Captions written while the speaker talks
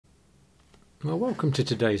Well, welcome to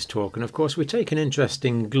today's talk, and of course we take an interest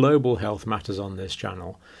in global health matters on this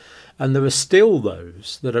channel, and there are still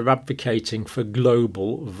those that are advocating for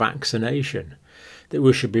global vaccination, that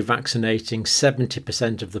we should be vaccinating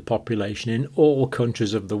 70% of the population in all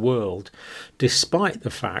countries of the world, despite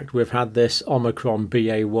the fact we've had this Omicron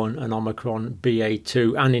BA1 and Omicron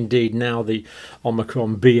BA2 and indeed now the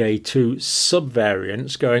Omicron BA2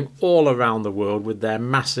 subvariants going all around the world with their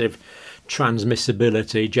massive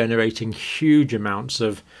transmissibility, generating huge amounts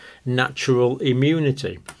of natural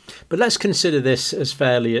immunity. But let's consider this as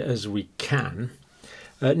fairly as we can.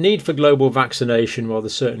 Need for global vaccination, well,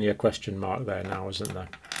 there's certainly a question mark there now, isn't there?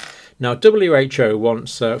 Now, WHO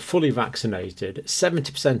wants fully vaccinated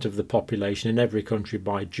 70% of the population in every country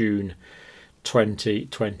by June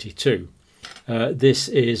 2022. This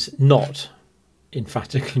is not,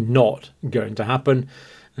 emphatically not, going to happen.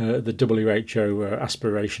 The WHO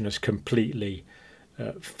aspiration has completely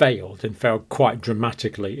failed, and failed quite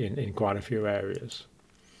dramatically in quite a few areas.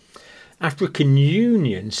 African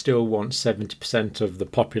Union still wants 70% of the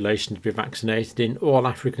population to be vaccinated in all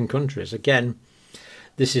African countries. Again,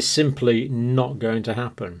 this is simply not going to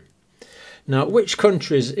happen. Now, which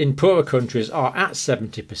countries in poorer countries are at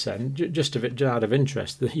 70%? Just out of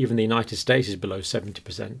interest, even the United States is below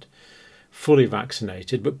 70%. Fully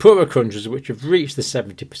vaccinated, but poorer countries which have reached the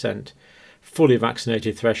 70% fully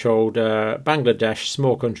vaccinated threshold: Bangladesh,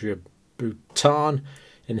 small country of Bhutan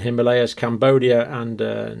in the Himalayas, Cambodia and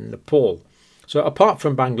Nepal. So apart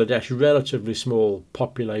from Bangladesh, relatively small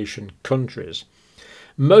population countries.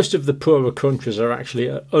 Most of the poorer countries are actually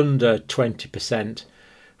under 20%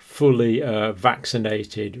 fully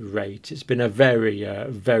vaccinated rate. It's been a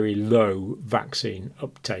very low vaccine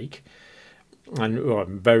uptake,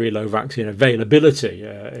 and very low vaccine availability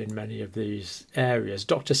in many of these areas.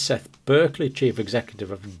 Dr. Seth Berkley, Chief Executive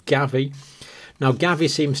of Gavi. Now, Gavi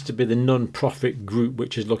seems to be the non-profit group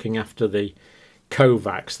which is looking after the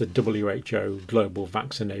Covax, the WHO Global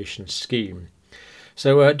Vaccination Scheme.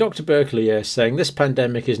 So Dr. Berkley is saying this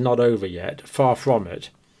pandemic is not over yet, far from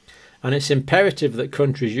it, and it's imperative that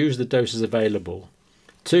countries use the doses available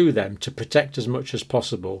to them to protect as much as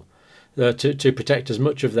possible, to protect as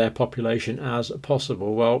much of their population as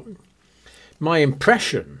possible. Well, my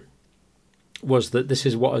impression was that this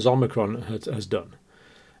is what Omicron has done,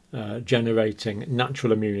 generating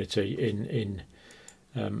natural immunity in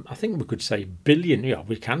I think we could say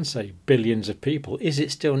we can say billions of people. Is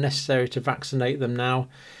it still necessary to vaccinate them now?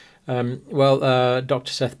 Well,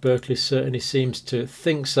 Dr. Seth Berkley certainly seems to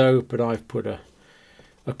think so, but I've put a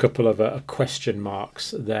couple of question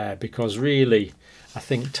marks there, because really I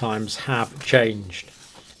think times have changed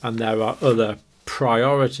and there are other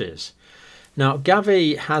priorities. Now,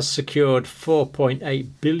 Gavi has secured 4.8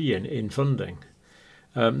 billion in funding.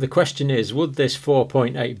 The question is, would this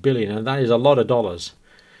 4.8 billion, and that is a lot of dollars,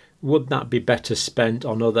 would that be better spent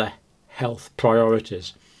on other health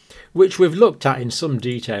priorities, which we've looked at in some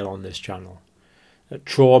detail on this channel?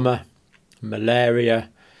 Trauma, malaria,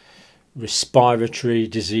 respiratory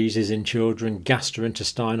diseases in children,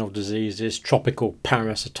 gastrointestinal diseases, tropical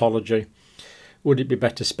parasitology. Would it be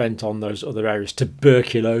better spent on those other areas?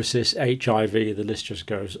 Tuberculosis, HIV, the list just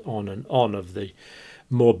goes on and on of the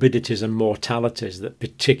morbidities and mortalities that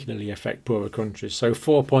particularly affect poorer countries. So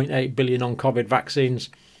 4.8 billion on COVID vaccines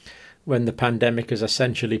when the pandemic has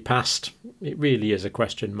essentially passed, it really is a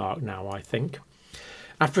question mark now, I think.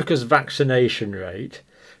 Africa's vaccination rate: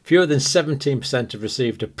 fewer than 17% have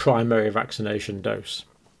received a primary vaccination dose.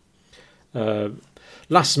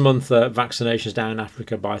 Last month, vaccinations down in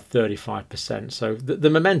Africa by 35%. So the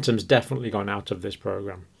momentum's definitely gone out of this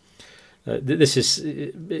programme.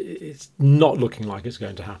 It's not looking like it's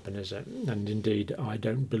going to happen, is it? And indeed, I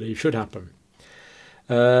don't believe should happen.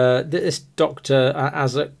 This Dr.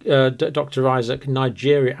 Isaac,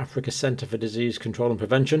 Nigeria Africa Centre for Disease Control and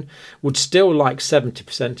Prevention, would still like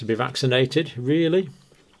 70% to be vaccinated. Really?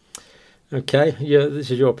 Okay, yeah,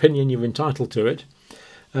 this is your opinion, you're entitled to it.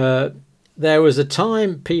 There was a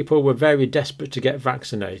time people were very desperate to get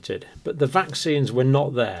vaccinated, but the vaccines were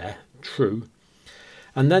not there, true.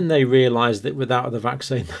 And then they realised that without the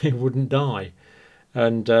vaccine they wouldn't die.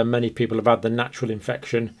 And many people have had the natural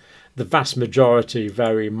infection, the vast majority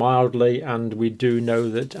very mildly, and we do know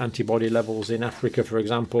that antibody levels in Africa, for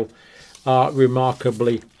example, are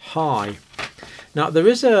remarkably high. Now, there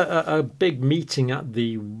is a big meeting at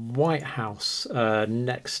the White House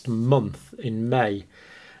next month in May,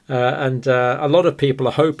 and a lot of people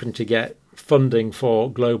are hoping to get funding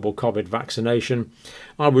for global COVID vaccination.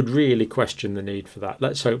 I would really question the need for that.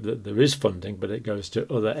 Let's hope that there is funding, but it goes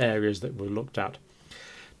to other areas that we looked at.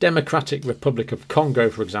 Democratic Republic of Congo,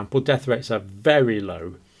 for example, death rates are very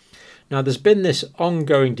low. Now, there's been this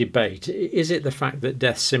ongoing debate. Is it the fact that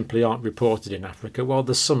deaths simply aren't reported in Africa? Well,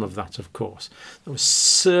 there's some of that, of course. That was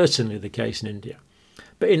certainly the case in India.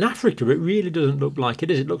 But in Africa, it really doesn't look like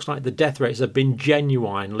it is. It looks like the death rates have been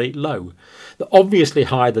genuinely low. They're obviously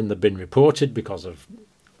higher than they've been reported because of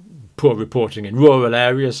poor reporting in rural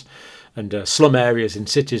areas and slum areas in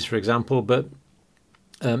cities, for example. But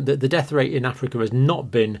the death rate in Africa has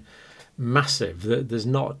not been massive. There's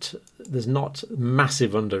not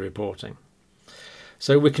massive underreporting.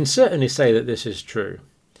 So we can certainly say that this is true.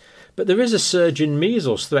 But there is a surge in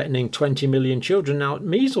measles threatening 20 million children. Now,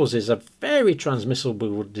 measles is a very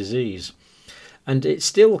transmissible disease, and it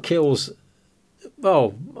still kills,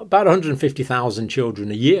 well, about 150,000 children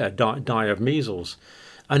a year die of measles.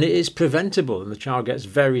 And it is preventable, and the child gets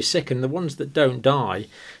very sick. And the ones that don't die,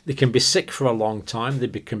 they can be sick for a long time. They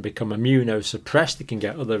can become immunosuppressed. They can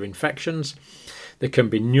get other infections. There can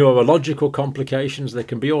be neurological complications. There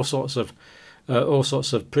can be all sorts of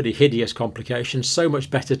pretty hideous complications. So much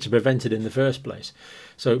better to prevent it in the first place.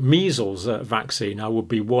 So measles vaccine I would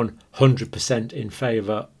be 100% in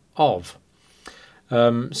favour of.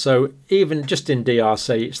 So even just in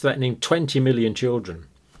DRC, it's threatening 20 million children.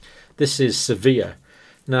 This is severe.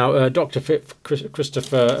 Now, Dr.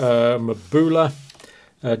 Christopher Mabula,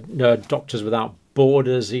 Doctors Without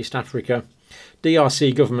Borders, East Africa.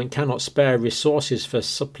 DRC government cannot spare resources for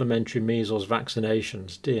supplementary measles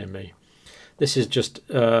vaccinations. Dear me. This is just,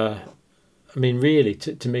 I mean, really,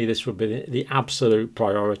 to me, this would be the absolute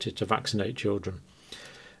priority to vaccinate children.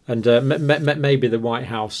 And maybe the White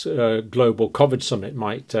House Global COVID Summit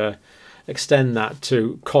might extend that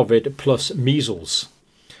to COVID plus measles.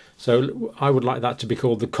 So I would like that to be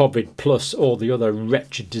called the COVID plus all the other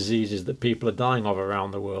wretched diseases that people are dying of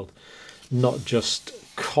around the world, not just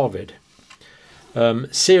COVID.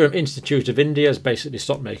 Serum Institute of India has basically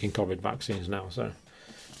stopped making COVID vaccines now. So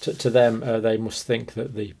to them, they must think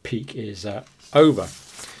that the peak is over.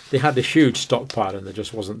 They had a huge stockpile and there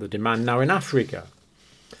just wasn't the demand. Now in Africa,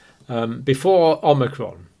 before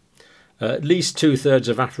Omicron, at least 2/3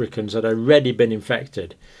 of Africans had already been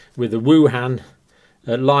infected with the Wuhan,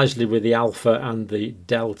 largely with the Alpha and the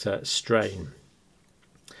Delta strain.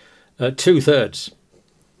 2/3.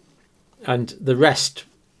 And the rest,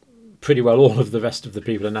 pretty well all of the rest of the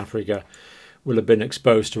people in Africa will have been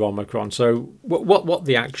exposed to Omicron. So what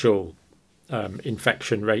the actual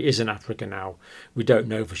infection rate is in Africa now, we don't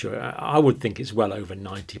know for sure. I would think it's well over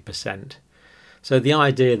 90%. So the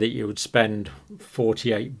idea that you would spend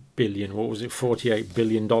 48 billion, what was it, $48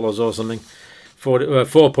 billion or something,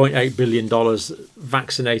 $4.8 billion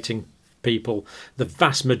vaccinating people, the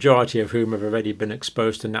vast majority of whom have already been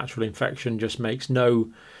exposed to natural infection, just makes no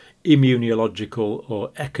immunological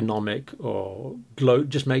or economic or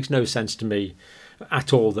just makes no sense to me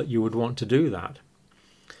at all that you would want to do that.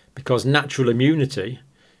 Because natural immunity,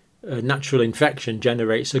 natural infection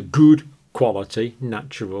generates a good quality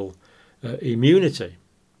natural immunity.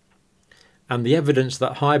 And the evidence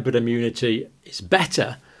that hybrid immunity is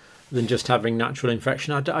better than just having natural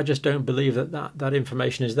infection, I just don't believe that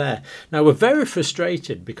information is there. Now, we're very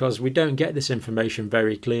frustrated because we don't get this information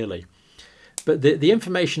very clearly. But the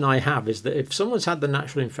information I have is that if someone's had the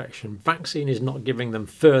natural infection, vaccine is not giving them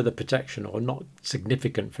further protection or not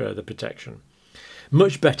significant further protection.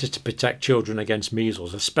 Much better to protect children against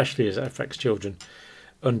measles, especially as it affects children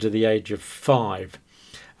under the age of 5.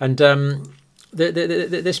 And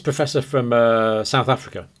this professor from South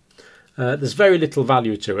Africa, there's very little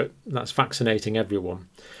value to it. That's vaccinating everyone.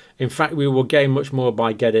 In fact, we will gain much more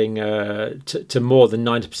by getting to more than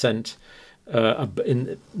 90%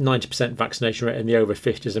 in 90% vaccination rate in the over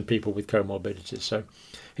 50s and people with comorbidities. So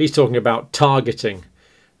he's talking about targeting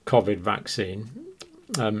COVID vaccine.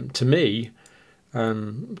 To me,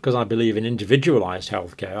 because I believe in individualised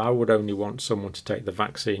healthcare, I would only want someone to take the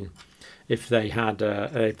vaccine if they had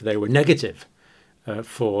if they were negative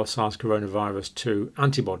for SARS coronavirus 2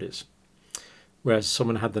 antibodies. Whereas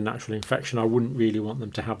someone had the natural infection, I wouldn't really want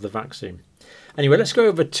them to have the vaccine. Anyway, let's go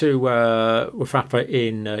over to Wafafa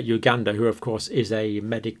in Uganda, who of course is a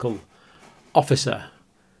medical officer.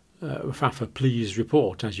 Wafafa, please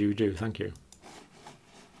report as you do. Thank you.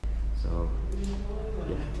 So,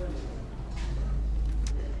 yeah.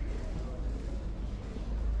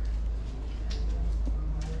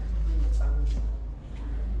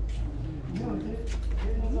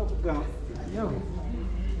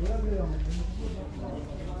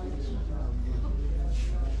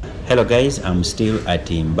 Hello guys, I'm still at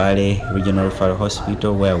Mbale Regional Referral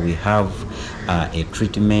Hospital where we have a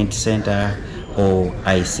treatment center or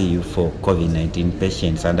ICU for COVID-19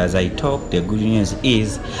 patients. And as I talk, the good news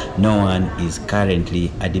is no one is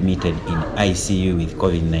currently admitted in ICU with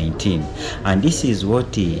COVID-19. And this is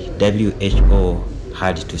what the WHO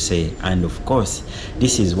had to say. And of course,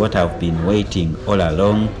 this is what I've been waiting all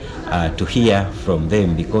along to hear from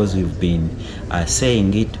them, because we've been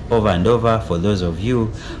saying it over and over for those of you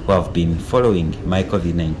who have been following my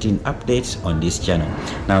COVID-19 updates on this channel.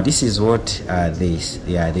 Now, this is what they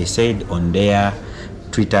said on their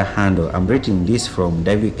Twitter handle. I'm reading this from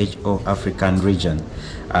WHO African region.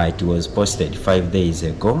 It was posted 5 days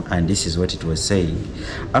ago, and this is what it was saying.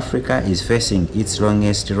 Africa is facing its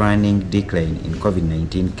longest running decline in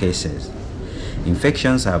COVID-19 cases.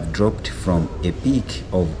 Infections have dropped from a peak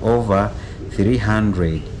of over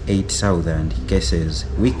 308,000 cases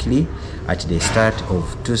weekly at the start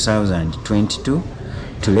of 2022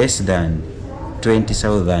 to less than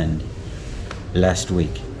 20,000 last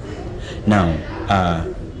week. Now,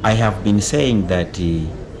 I have been saying that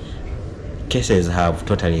cases have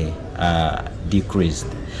totally decreased,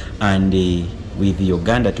 and with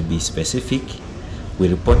Uganda, to be specific, we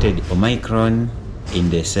reported Omicron in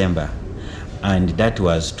December, and that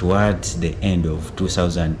was towards the end of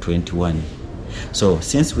 2021. So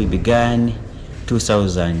since we began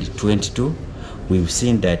 2022, we've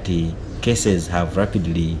seen that cases have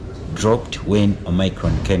rapidly dropped when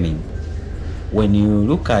Omicron came in. When you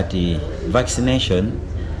look at vaccination,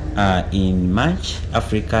 in March,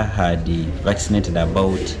 Africa had vaccinated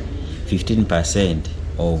about 15%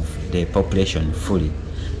 of the population fully.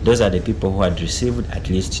 Those are the people who had received at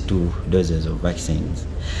least 2 doses of vaccines.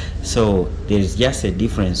 So there is just a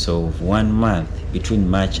difference of 1 month between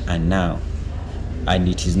March and now, and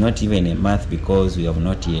it is not even a month because we have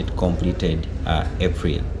not yet completed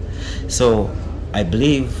April. So I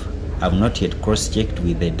believe I've not yet cross-checked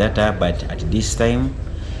with the data, but at this time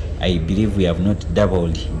I believe we have not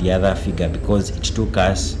doubled the other figure, because it took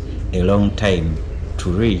us a long time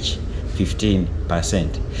to reach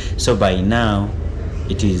 15%. So by now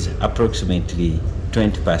it is approximately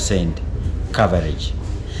 20% coverage.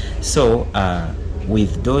 So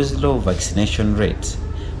with those low vaccination rates,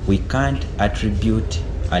 we can't attribute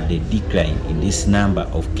the decline in this number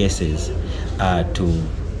of cases to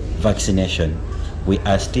vaccination. We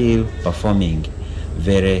are still performing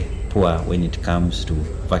very poor when it comes to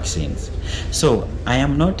vaccines. So I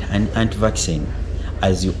am not an anti-vaccine.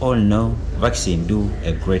 As you all know, vaccines do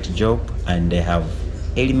a great job, and they have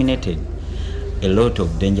eliminated a lot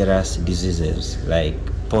of dangerous diseases like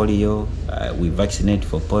polio. We vaccinate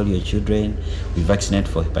for polio children, we vaccinate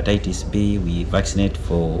for hepatitis B, we vaccinate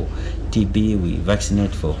for TB, we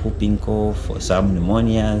vaccinate for whooping cough, for some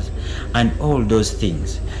pneumonias, and all those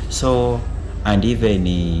things. So, and even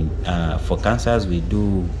for cancers, we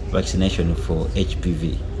do vaccination for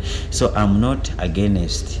HPV. So I'm not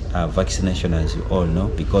against vaccination, as you all know,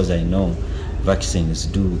 because I know vaccines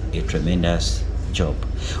do a tremendous job.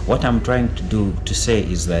 What I'm trying to say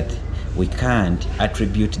is that we can't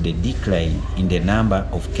attribute the decline in the number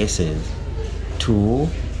of cases to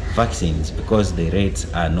vaccines, because the rates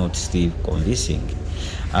are not still convincing.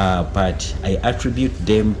 But I attribute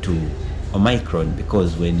them to Omicron,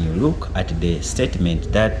 because when you look at the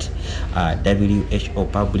statement that WHO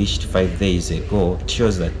published 5 days ago, it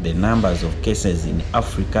shows that the numbers of cases in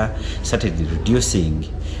Africa started reducing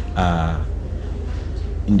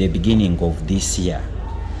in the beginning of this year.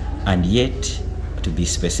 And yet, to be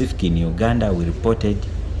specific, in Uganda, we reported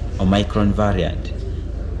Omicron variant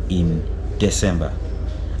in December.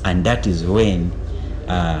 And that is when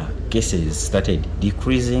cases started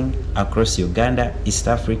decreasing across Uganda, East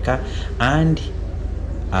Africa, and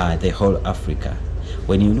the whole Africa.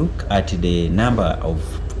 When you look at the number of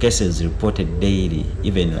cases reported daily,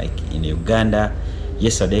 even like in Uganda,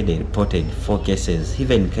 yesterday they reported 4 cases,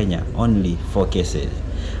 even Kenya only 4 cases.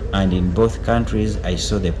 And in both countries, I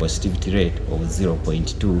saw the positivity rate of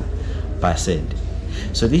 0.2%.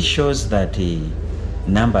 So this shows that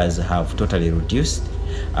numbers have totally reduced,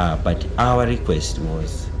 but our request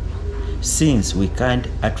was, since we can't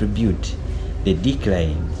attribute the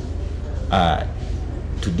decline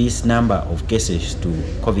to this number of cases to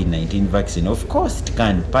COVID-19 vaccine, of course it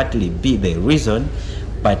can partly be the reason,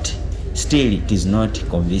 but still it is not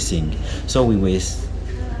convincing. So we were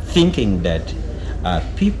thinking that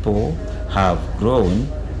people have grown,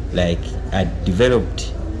 like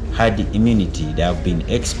developed herd immunity. They have been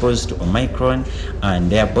exposed to Omicron,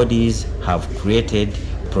 and their bodies have created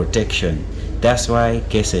protection. That's why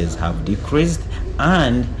cases have decreased,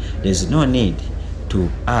 and there's no need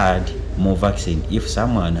to add more vaccine. If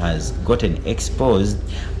someone has gotten exposed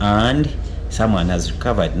and someone has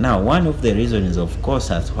recovered. Now, one of the reasons, of course,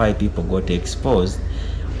 that's why people got exposed.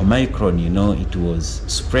 Omicron, you know, it was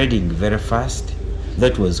spreading very fast.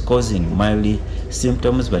 That was causing mildly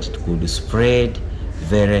symptoms, but it could spread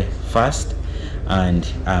very fast. And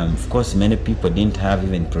of course, many people didn't have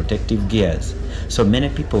even protective gears. So many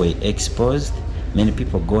people were exposed, many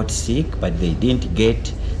people got sick, but they didn't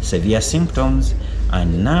get severe symptoms.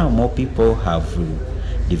 And now more people have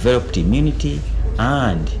developed immunity,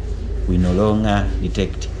 and we no longer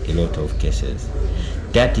detect a lot of cases.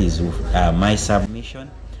 That is my submission.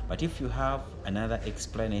 But if you have another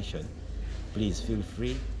explanation, please feel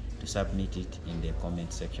free to submit it in the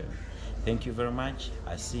comment section. Thank you very much.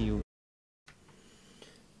 I see you.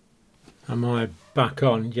 Am I back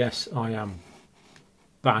on? Yes, I am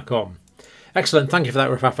back on. Excellent. Thank you for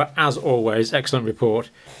that, Rafafa. As always, excellent report.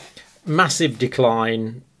 Massive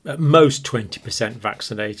decline, at most 20%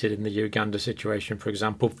 vaccinated in the Uganda situation, for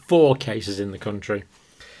example. 4 cases in the country.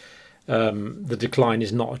 The decline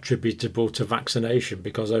is not attributable to vaccination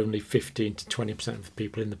because only 15 to 20% of the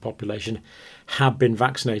people in the population have been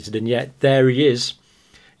vaccinated. And yet there he is.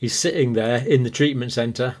 He's sitting there in the treatment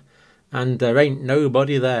centre and there ain't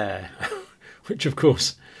nobody there, which of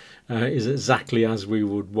course is exactly as we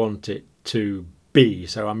would want it to be.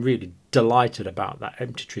 So I'm really delighted about that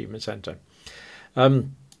empty treatment centre.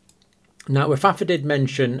 Now, Rafafa did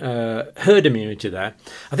mention herd immunity there.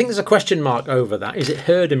 I think there's a question mark over that. Is it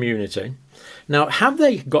herd immunity? Now, have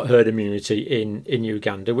they got herd immunity in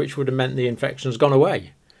Uganda, which would have meant the infection's gone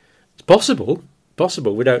away? It's possible,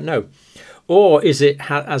 we don't know. Or is it,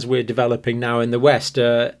 as we're developing now in the West,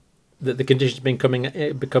 that the condition's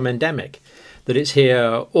become endemic, that it's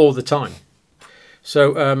here all the time?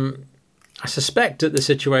 So I suspect that the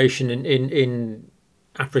situation in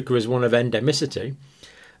Africa is one of endemicity.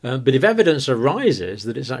 But if evidence arises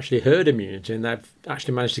that it's actually herd immunity and they've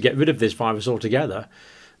actually managed to get rid of this virus altogether,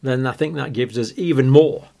 then I think that gives us even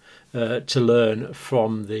more to learn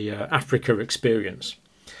from the Africa experience.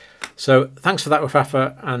 So thanks for that,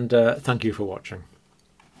 Rafafa, and thank you for watching.